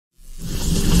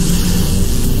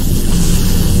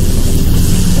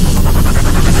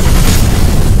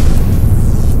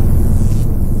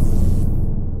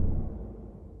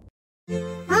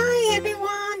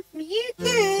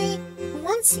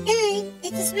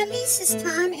Melissa's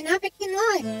time in Avakin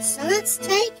life, so let's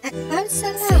take a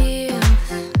closer look.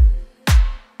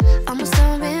 Almost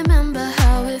don't remember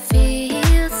how it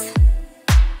feels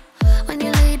when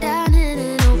you lay down in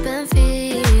an open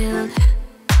field,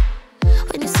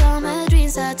 when you saw my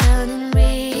dreams are turning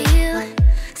real,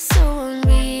 so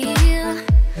unreal.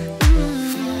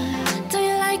 Do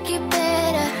you like it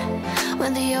better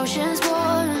when the ocean's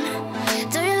warm?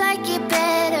 Do you like it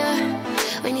better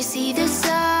when you see the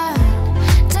sun?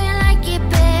 Do you like it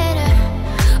better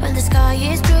when the sky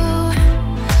is blue?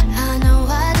 I know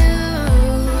I do.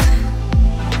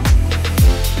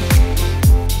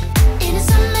 In a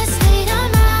summer state of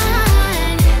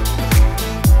mind,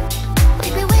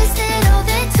 we'd be wasted all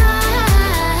the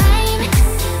time.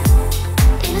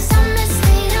 In a summer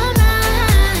state of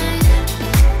mind,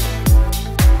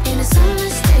 in a summer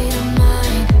state of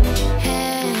mind.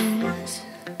 Hands,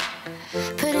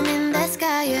 put 'em in the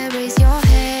sky, raise your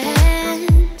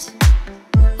hands.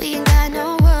 We ain't got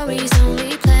no worries,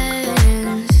 only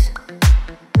plans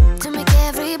to make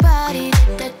everybody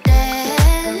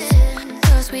dance,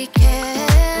 'cause we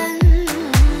can.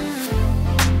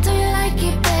 Do you like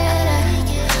it better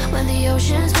when the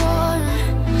ocean's warm?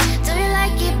 Do you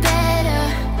like it better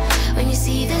when you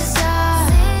see the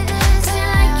sun? Do you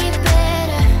like it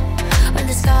better when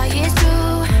the sky is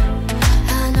blue?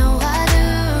 I know I do.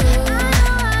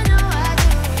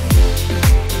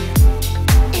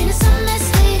 In a summer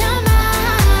state of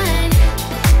mind,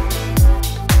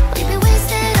 we'd be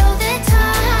wasted all the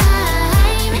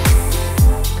time.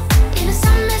 In a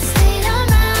summer state of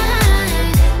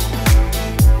mind,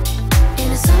 in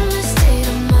a summer state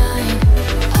of mind.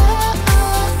 Oh,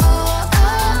 oh, oh,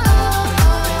 oh,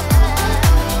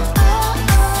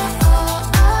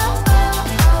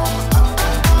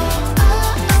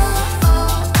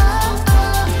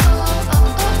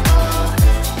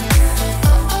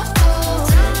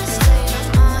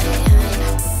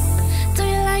 do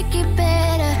you like it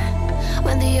better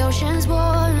when the ocean's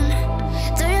warm?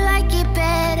 Do you like it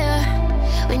better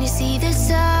when you see the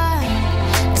sun?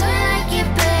 Do you like it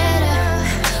better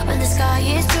when the sky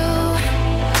is blue?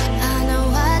 I know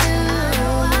I do.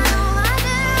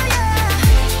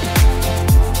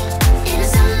 In a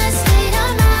summer state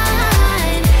of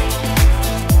mind,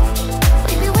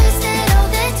 we'd be wasted all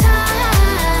the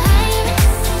time.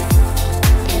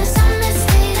 In a summer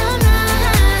state of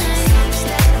mind,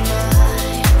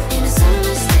 in a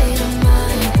summer state of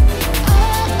mind.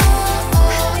 Oh,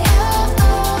 oh, oh,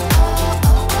 oh,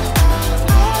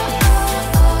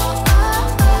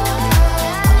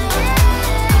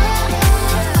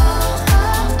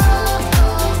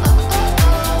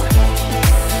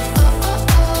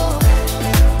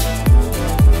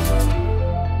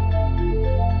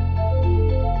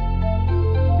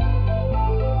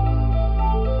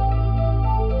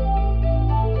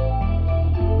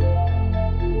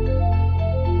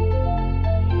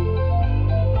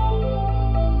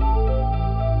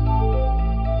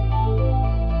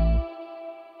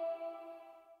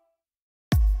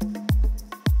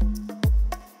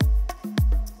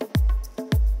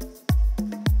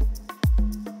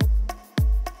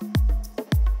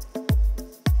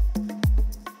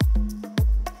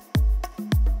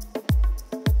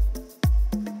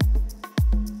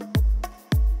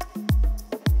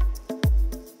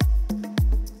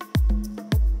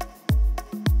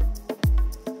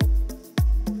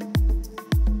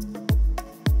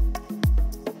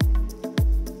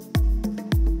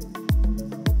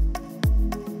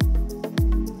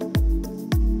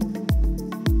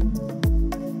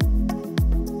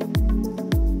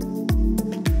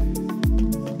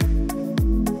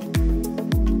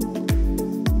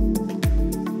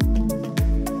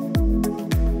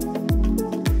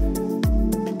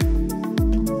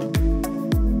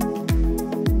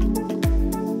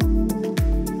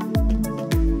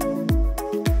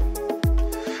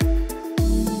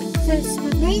 So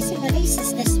some amazing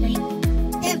releases this week.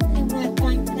 Definitely worth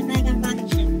going for the Mega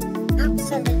Mansion.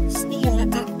 Absolute steal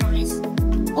at that price.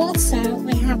 Also,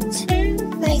 we have 2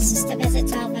 places to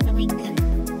visit over the weekend.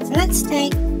 So let's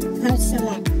take a closer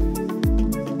look.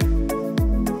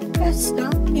 First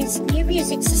stop is New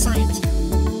Music Society.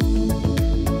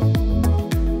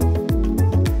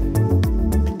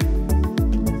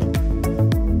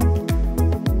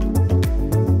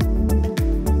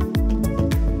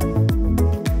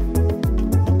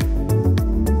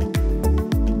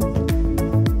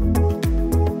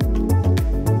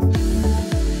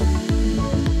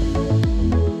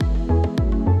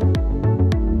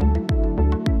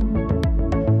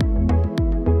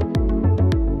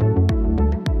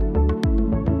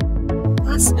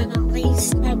 Last but not least,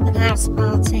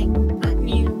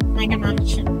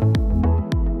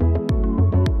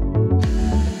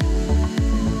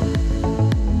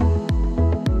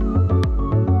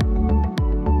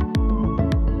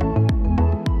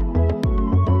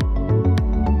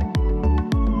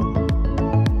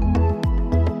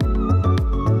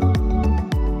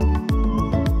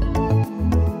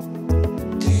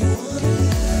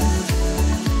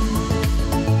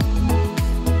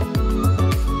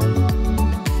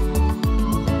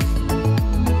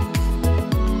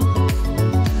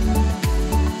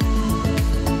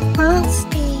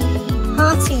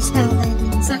 is held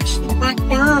in. It's actually the back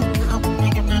garden of the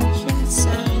Mega Mansion, so,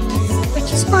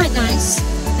 which is quite nice.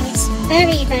 And it's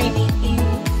very, very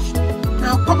huge.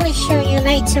 I'll probably show you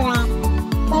later on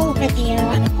a full video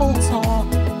and a full tour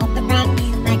of the brand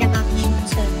new Mega Mansion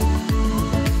too.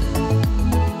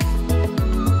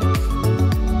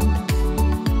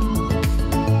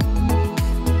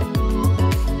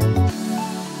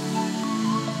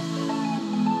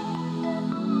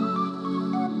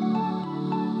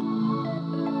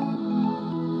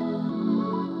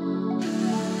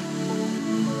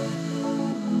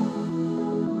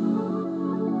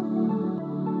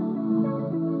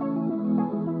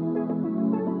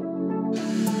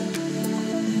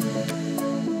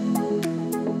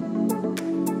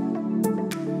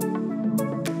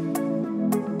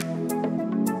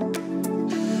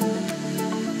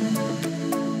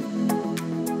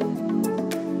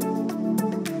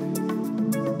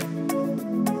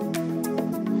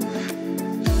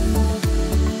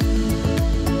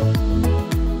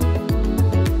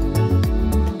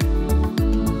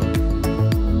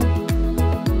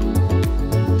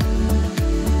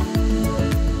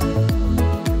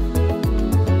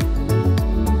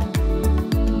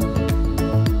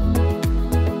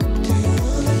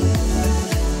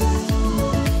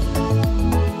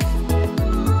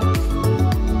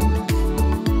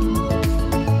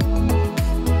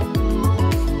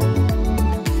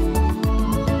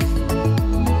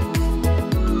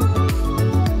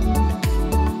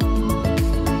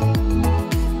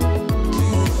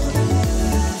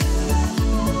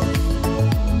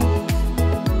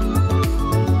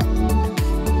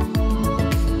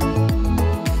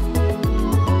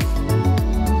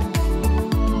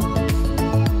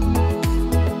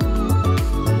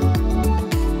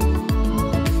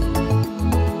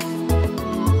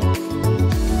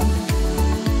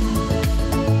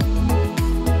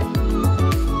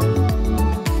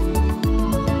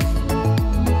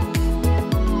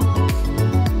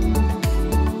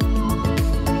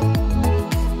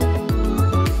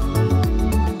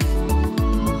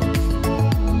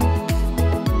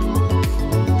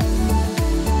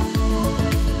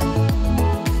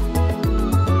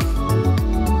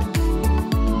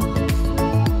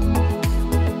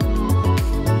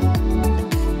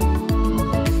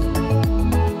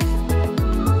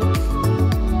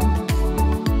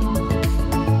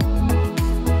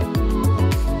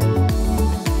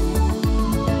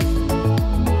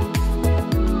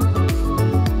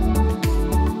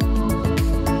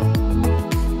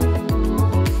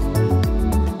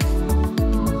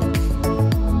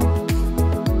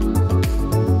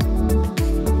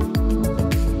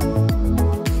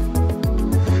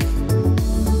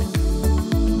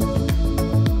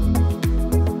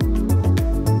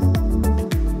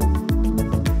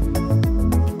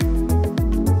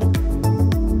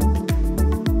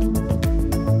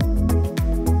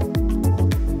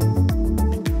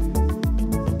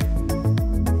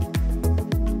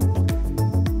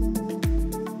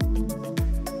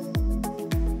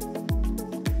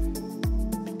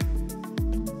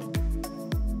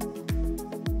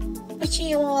 Wishing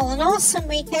you all an awesome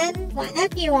weekend,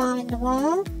 wherever you are in the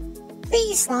world.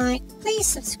 Please like, please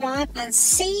subscribe, and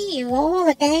see you all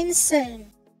again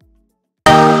soon.